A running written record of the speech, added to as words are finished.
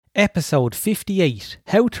Episode 58,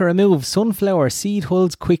 How to Remove Sunflower Seed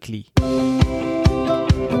Hulls Quickly.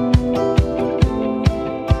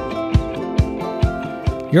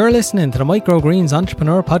 You're listening to the Microgreens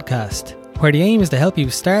Entrepreneur Podcast, where the aim is to help you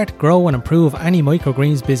start, grow and improve any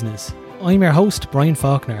microgreens business. I'm your host, Brian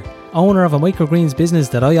Faulkner, owner of a microgreens business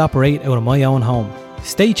that I operate out of my own home.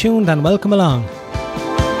 Stay tuned and welcome along.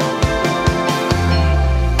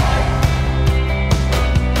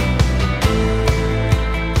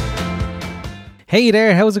 Hey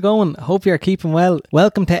there, how's it going? Hope you're keeping well.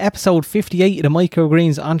 Welcome to episode 58 of the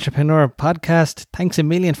Microgreens Entrepreneur Podcast. Thanks a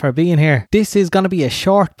million for being here. This is going to be a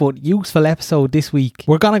short but useful episode this week.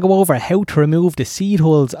 We're going to go over how to remove the seed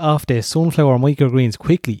hulls off the sunflower microgreens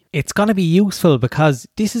quickly. It's going to be useful because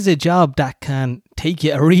this is a job that can take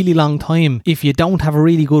you a really long time if you don't have a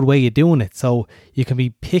really good way of doing it. So you can be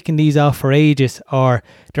picking these off for ages, or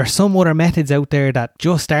there's some other methods out there that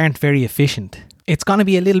just aren't very efficient. It's going to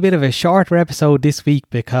be a little bit of a shorter episode this week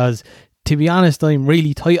because, to be honest, I'm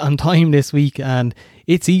really tight on time this week and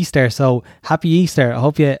it's Easter, so happy Easter. I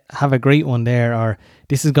hope you have a great one there, or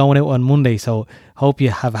this is going out on Monday, so hope you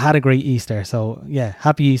have had a great Easter. So yeah,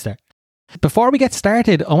 happy Easter. Before we get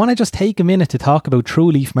started, I want to just take a minute to talk about True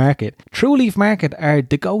Leaf Market. True Leaf Market are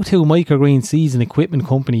the go-to microgreen seeds and equipment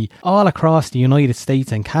company all across the United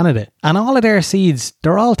States and Canada. And all of their seeds,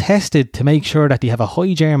 they're all tested to make sure that they have a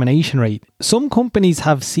high germination rate. Some companies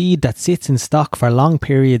have seed that sits in stock for long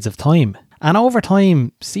periods of time. And over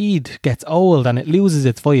time, seed gets old and it loses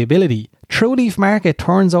its viability. True Leaf Market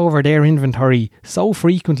turns over their inventory so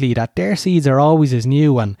frequently that their seeds are always as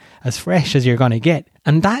new and as fresh as you're going to get.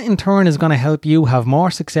 And that in turn is going to help you have more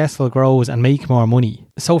successful grows and make more money.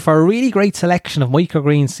 So for a really great selection of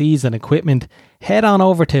microgreen seeds and equipment, head on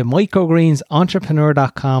over to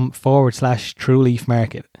microgreensentrepreneur.com/True Leaf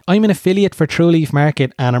Market. I'm an affiliate for True Leaf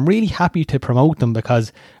Market and I'm really happy to promote them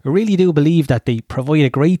because I really do believe that they provide a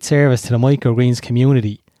great service to the microgreens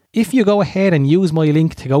community. If you go ahead and use my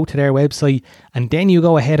link to go to their website and then you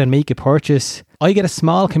go ahead and make a purchase, I get a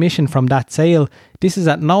small commission from that sale. This is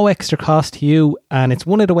at no extra cost to you, and it's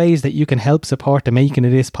one of the ways that you can help support the making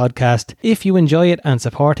of this podcast if you enjoy it and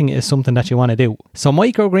supporting it is something that you want to do. So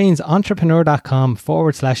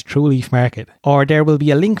microgreensentrepreneur.com/True Leaf Market, or there will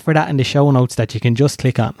be a link for that in the show notes that you can just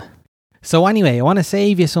click on. So anyway, I want to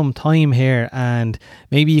save you some time here and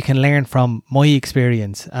maybe you can learn from my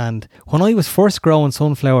experience. And when I was first growing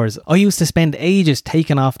sunflowers, I used to spend ages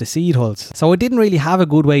taking off the seed hulls. So I didn't really have a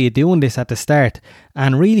good way of doing this at the start.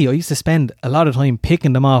 And really, I used to spend a lot of time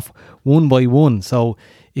picking them off one by one. So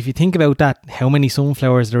if you think about that, how many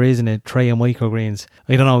sunflowers there is in a tray of microgreens,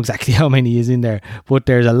 I don't know exactly how many is in there, but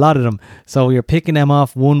there's a lot of them. So you're picking them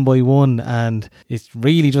off one by one and it's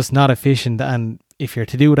really just not efficient. And if you're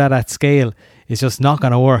to do that at scale, it's just not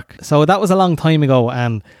going to work. So that was a long time ago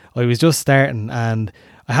and I was just starting, and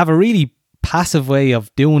I have a really passive way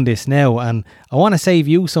of doing this now, and I want to save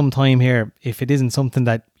you some time here if it isn't something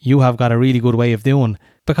that you have got a really good way of doing.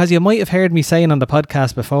 Because you might have heard me saying on the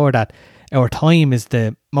podcast before that our time is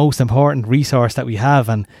the most important resource that we have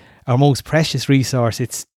and our most precious resource.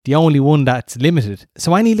 It's the only one that's limited.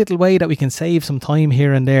 So any little way that we can save some time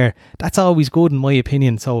here and there, that's always good in my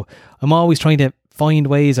opinion. So I'm always trying to find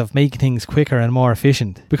ways of making things quicker and more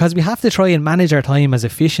efficient, because we have to try and manage our time as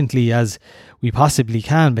efficiently as we possibly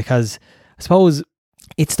can, because I suppose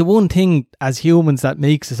it's the one thing as humans that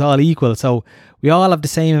makes us all equal. So we all have the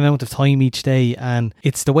same amount of time each day, and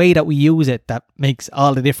it's the way that we use it that makes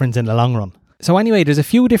all the difference in the long run. So anyway, there's a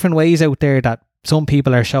few different ways out there that some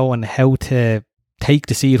people are showing how to take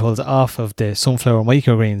the seed hulls off of the sunflower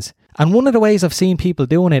microgreens. And one of the ways I've seen people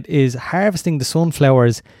doing it is harvesting the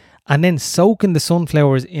sunflowers and then soaking the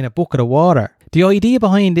sunflowers in a bucket of water. The idea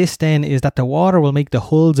behind this then is that the water will make the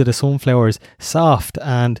hulls of the sunflowers soft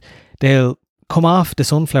and they'll come off the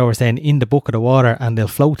sunflowers then in the bucket of water and they'll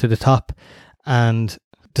float to the top, and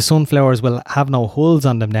the sunflowers will have no hulls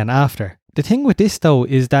on them then after. The thing with this though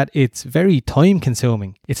is that it's very time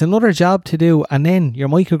consuming. It's another job to do, and then your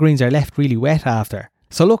microgreens are left really wet after.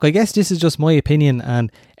 So look, I guess this is just my opinion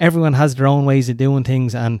and everyone has their own ways of doing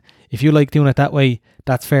things, and if you like doing it that way,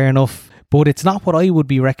 that's fair enough. But it's not what I would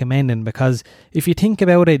be recommending, because if you think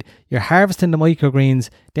about it, you're harvesting the microgreens,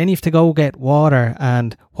 then you have to go get water,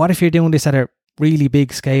 and what if you're doing this at a really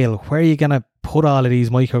big scale? Where are you going to put all of these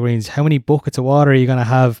microgreens? How many buckets of water are you going to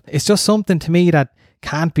have? It's just something to me that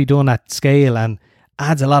can't be done at scale and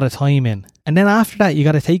adds a lot of time in. And then after that, you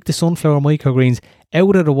got to take the sunflower microgreens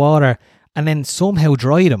out of the water and then somehow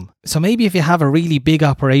dry them. So maybe if you have a really big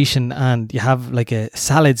operation and you have like a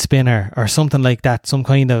salad spinner or something like that, some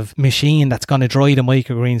kind of machine that's going to dry the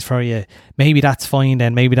microgreens for you, maybe that's fine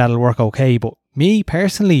then, maybe that'll work okay. But me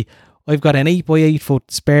personally, I've got an 8x8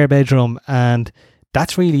 foot spare bedroom and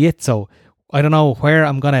that's really it. So I don't know where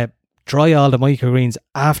I'm going to dry all the microgreens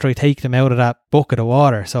after I take them out of that bucket of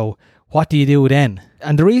water. So what do you do then?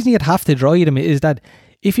 And the reason you'd have to dry them is that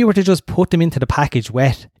if you were to just put them into the package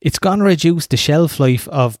wet, it's going to reduce the shelf life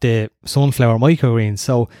of the sunflower microgreens,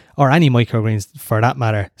 so, or any microgreens for that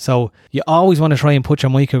matter. So you always want to try and put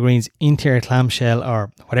your microgreens into your clamshell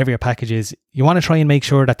or whatever your package is. You want to try and make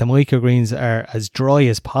sure that the microgreens are as dry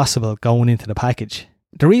as possible going into the package.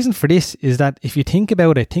 The reason for this is that if you think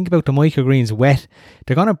about the microgreens wet,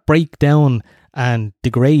 they're going to break down and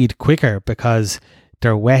degrade quicker because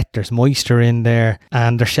they're wet, there's moisture in there,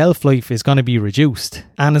 and their shelf life is going to be reduced.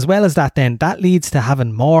 And as well as that then, that leads to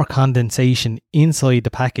having more condensation inside the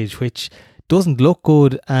package, which doesn't look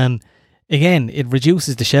good. And again, it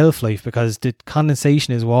reduces the shelf life because the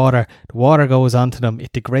condensation is water. The water goes onto them,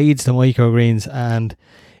 it degrades the microgreens, and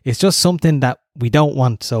it's just something that we don't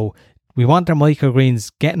want. So we want our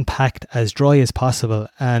microgreens getting packed as dry as possible,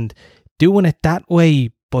 and doing it that way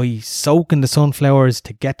by soaking the sunflowers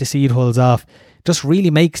to get the seed hulls off just really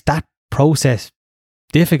makes that process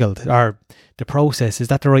difficult. Or the process, is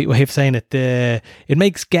that the right way of saying it? It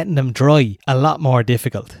makes getting them dry a lot more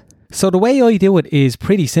difficult. So the way I do it is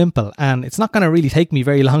pretty simple, and it's not going to really take me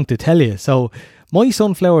very long to tell you. So my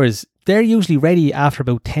sunflowers, they're usually ready after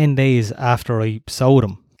about 10 days after I sow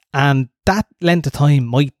them. And that length of time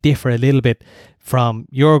might differ a little bit from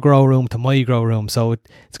your grow room to my grow room. So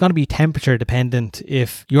it's going to be temperature dependent.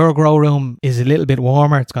 If your grow room is a little bit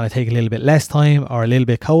warmer, it's going to take a little bit less time, or a little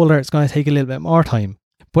bit colder, it's going to take a little bit more time.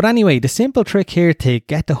 But anyway, the simple trick here to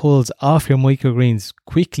get the hulls off your microgreens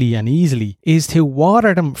quickly and easily is to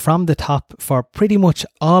water them from the top for pretty much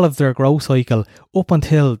all of their growth cycle up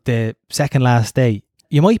until the second last day.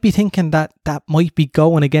 You might be thinking that that might be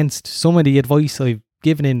going against some of the advice I've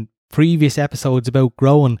given in previous episodes about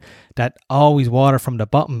growing, that always water from the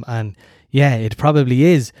bottom, and yeah, it probably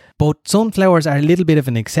is. But sunflowers are a little bit of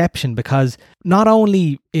an exception, because not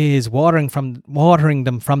only is watering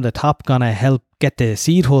them from the top gonna help get the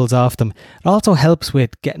seed hulls off them, it also helps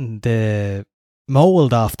with getting the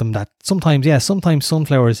mold off them. That sometimes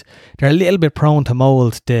sunflowers, they're a little bit prone to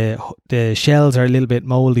mold. The shells are a little bit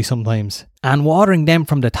moldy sometimes, and watering them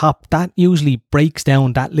from the top, that usually breaks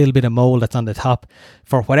down that little bit of mold that's on the top.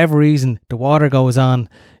 For whatever reason, the water goes on,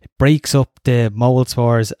 it breaks up the mold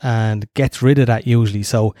spores and gets rid of that usually.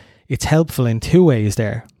 So it's helpful in two ways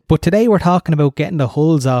there. But today we're talking about getting the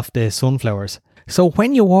hulls off the sunflowers. So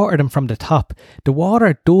when you water them from the top, the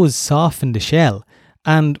water does soften the shell.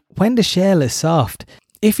 And when the shell is soft,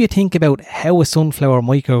 if you think about how a sunflower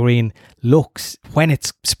microgreen looks when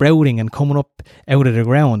it's sprouting and coming up out of the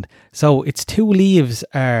ground, so its two leaves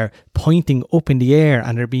are pointing up in the air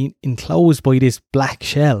and they're being enclosed by this black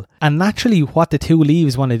shell. And naturally what the two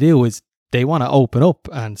leaves want to do is they want to open up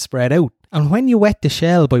and spread out. And when you wet the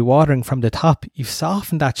shell by watering from the top, you've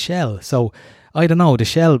softened that shell. So I don't know, the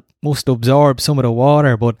shell must absorb some of the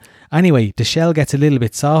water, but anyway, the shell gets a little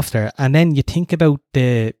bit softer. And then you think about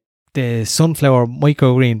the sunflower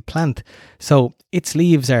microgreen plant. So its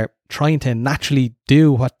leaves are trying to naturally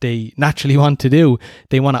do what they naturally want to do.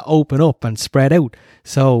 They want to open up and spread out.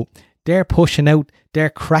 So they're pushing out, they're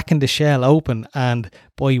cracking the shell open, and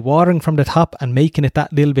by watering from the top and making it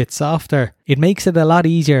that little bit softer, it makes it a lot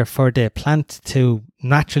easier for the plant to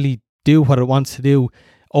naturally do what it wants to do,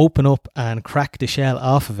 open up and crack the shell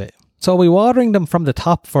off of it. So by watering them from the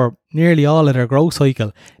top for nearly all of their growth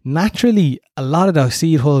cycle, naturally a lot of those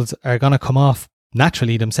seed hulls are going to come off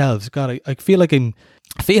naturally themselves. God, I feel like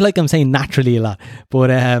I'm saying naturally a lot, but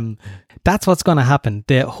that's what's going to happen.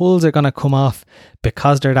 The hulls are going to come off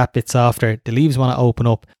because they're that bit softer. The leaves want to open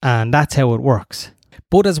up, and that's how it works.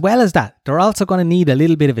 But as well as that, they're also going to need a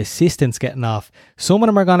little bit of assistance getting off. Some of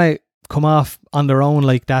them are going to come off on their own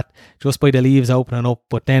like that, just by the leaves opening up,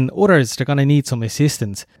 but then others, they're going to need some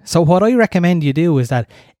assistance. So what I recommend you do is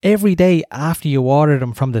that every day after you water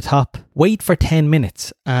them from the top, wait for 10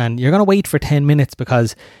 minutes. And you're going to wait for 10 minutes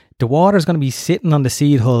because the water is going to be sitting on the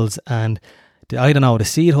seed hulls, and the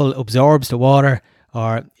seed hull absorbs the water,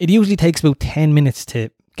 or it usually takes about 10 minutes to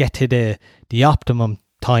get to the optimum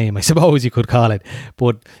time, I suppose you could call it,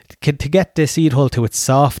 but to get the seed hull to its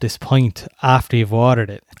softest point after you've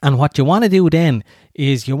watered it. And what you want to do then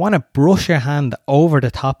is you want to brush your hand over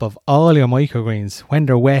the top of all your microgreens when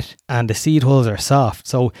they're wet and the seed hulls are soft.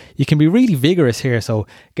 So you can be really vigorous here. So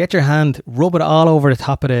get your hand, rub it all over the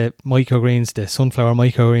top of the microgreens, the sunflower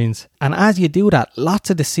microgreens. And as you do that,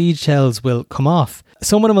 lots of the seed shells will come off.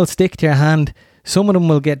 Some of them will stick to your hand. Some of them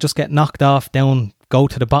will get knocked off down go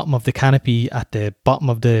to the bottom of the canopy at the bottom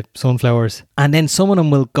of the sunflowers, and then some of them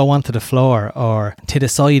will go onto the floor or to the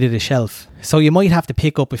side of the shelf. So you might have to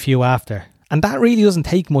pick up a few after. And that really doesn't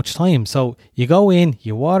take much time. So you go in,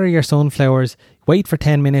 you water your sunflowers, wait for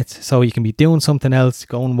 10 minutes so you can be doing something else,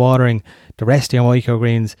 go and watering the rest of your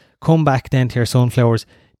microgreens, come back then to your sunflowers,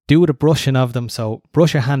 do the brushing of them. So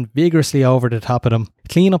brush your hand vigorously over the top of them,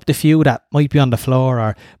 clean up the few that might be on the floor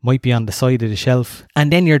or might be on the side of the shelf,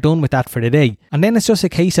 and then you're done with that for the day. And then it's just a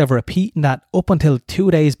case of repeating that up until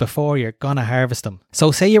 2 days before you're going to harvest them.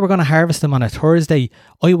 So say you were going to harvest them on a Thursday,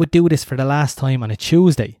 I would do this for the last time on a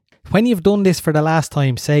Tuesday. When you've done this for the last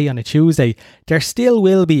time, say on a Tuesday, there still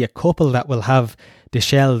will be a couple that will have the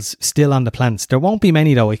shells still on the plants. There won't be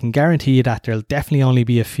many though, I can guarantee you that. There'll definitely only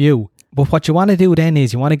be a few. But what you want to do then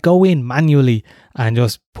is you want to go in manually and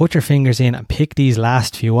just put your fingers in and pick these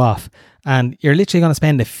last few off. And you're literally going to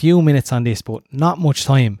spend a few minutes on this, but not much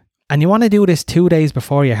time. And you want to do this 2 days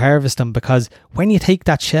before you harvest them, because when you take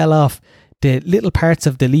that shell off, the little parts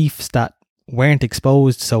of the leaves that weren't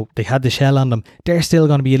exposed, so they had the shell on them, they're still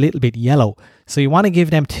going to be a little bit yellow. So you want to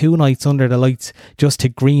give them 2 nights under the lights just to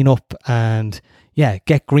green up and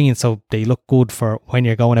get green so they look good for when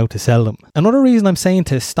you're going out to sell them. Another reason I'm saying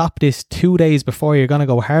to stop this 2 days before you're going to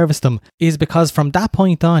go harvest them is because from that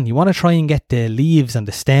point on you want to try and get the leaves and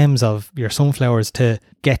the stems of your sunflowers to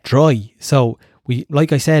get dry. So we,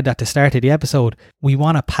 like I said at the start of the episode, we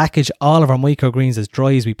want to package all of our microgreens as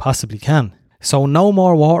dry as we possibly can. So no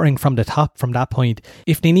more watering from the top from that point.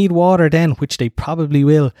 If they need water then, which they probably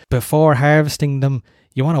will, before harvesting them,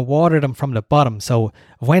 you want to water them from the bottom. So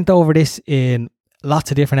I went over this in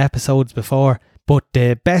lots of different episodes before, but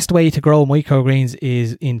the best way to grow microgreens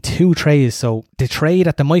is in 2 trays. So the tray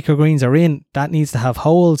that the microgreens are in, that needs to have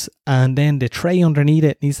holes, and then the tray underneath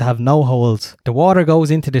it needs to have no holes. The water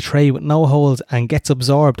goes into the tray with no holes and gets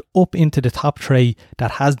absorbed up into the top tray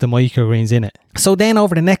that has the microgreens in it. So then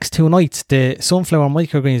over the next 2 nights, the sunflower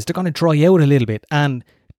microgreens, they're going to dry out a little bit. And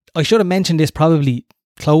I should have mentioned this probably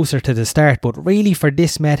closer to the start, but really for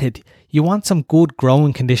this method you want some good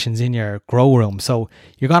growing conditions in your grow room. So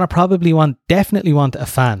you're going to definitely want a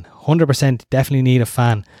fan. 100% definitely need a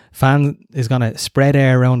fan. Fan is going to spread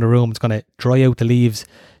air around the room. It's going to dry out the leaves.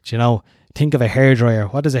 You know, think of a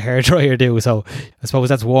hairdryer. What does a hairdryer do? So I suppose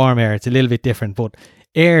that's warm air. It's a little bit different, but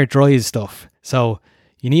air dries stuff. So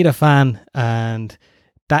you need a fan, and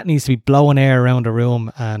that needs to be blowing air around the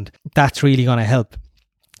room, and that's really going to help.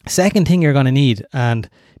 Second thing you're going to need, and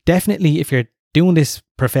definitely if you're doing this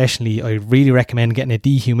professionally, I really recommend getting a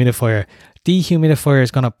dehumidifier. Dehumidifier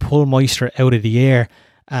is going to pull moisture out of the air,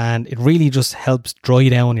 and it really just helps dry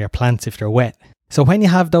down your plants if they're wet. So when you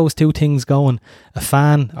have those 2 things going, a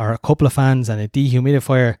fan or a couple of fans and a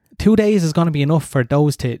dehumidifier, 2 days is going to be enough for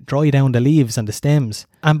those to dry down the leaves and the stems.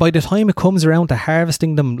 And by the time it comes around to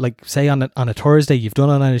harvesting them, like say on a Thursday, you've done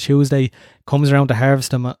it on a Tuesday, comes around to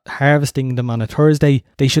harvesting them on a Thursday,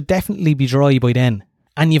 they should definitely be dry by then.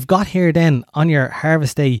 And you've got here then on your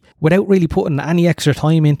harvest day, without really putting any extra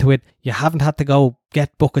time into it, you haven't had to go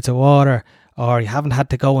get buckets of water, or you haven't had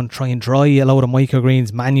to go and try and dry a load of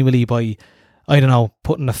microgreens manually by, I don't know,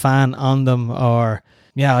 putting a fan on them, or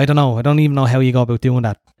I don't know. I don't even know how you go about doing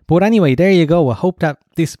that. But anyway, there you go. I hope that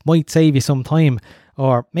this might save you some time,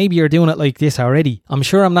 or maybe you're doing it like this already. I'm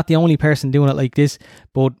sure I'm not the only person doing it like this,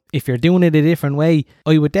 but if you're doing it a different way,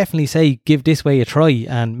 I would definitely say give this way a try,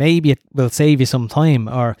 and maybe it will save you some time.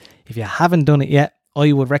 Or if you haven't done it yet,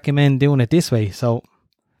 I would recommend doing it this way. So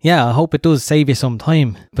I hope it does save you some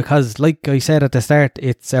time, because like I said at the start,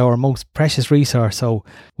 it's our most precious resource, so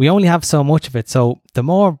we only have so much of it. So the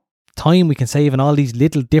more time we can save on all these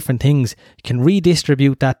little different things, you can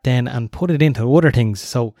redistribute that then and put it into other things.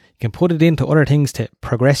 So you can put it into other things to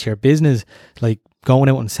progress your business, like going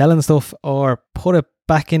out and selling stuff, or put it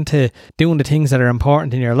back into doing the things that are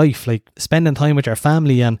important in your life, like spending time with your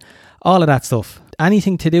family and all of that stuff.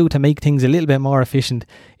 Anything to do to make things a little bit more efficient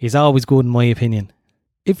is always good in my opinion.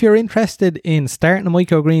 If you're interested in starting a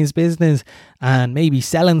microgreens business and maybe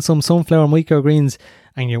selling some sunflower microgreens,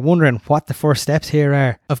 and you're wondering what the first steps here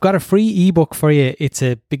are, I've got a free ebook for you. It's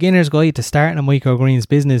a beginner's guide to starting a microgreens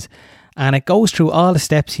business, and it goes through all the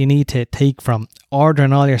steps you need to take from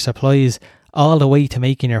ordering all your supplies all the way to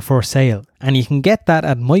making your first sale. And you can get that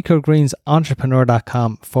at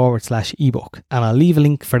microgreensentrepreneur.com/ebook, and I'll leave a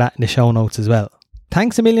link for that in the show notes as well.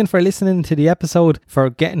 Thanks a million for listening to the episode, for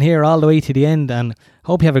getting here all the way to the end, and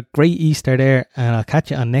hope you have a great Easter there, and I'll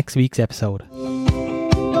catch you on next week's episode.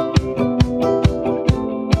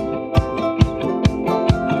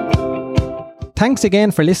 Thanks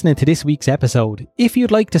again for listening to this week's episode. If you'd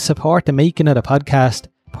like to support the making of the podcast,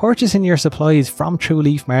 purchasing your supplies from True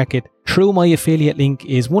Leaf Market, through my affiliate link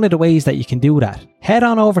is one of the ways that you can do that. Head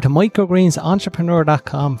on over to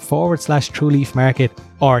microgreensentrepreneur.com/True Leaf Market,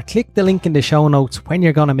 or click the link in the show notes when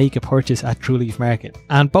you're going to make a purchase at True Leaf Market.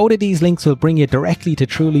 And both of these links will bring you directly to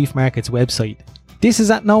True Leaf Market's website. This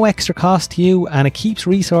is at no extra cost to you, and it keeps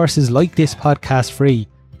resources like this podcast free.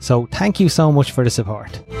 So thank you so much for the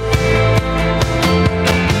support.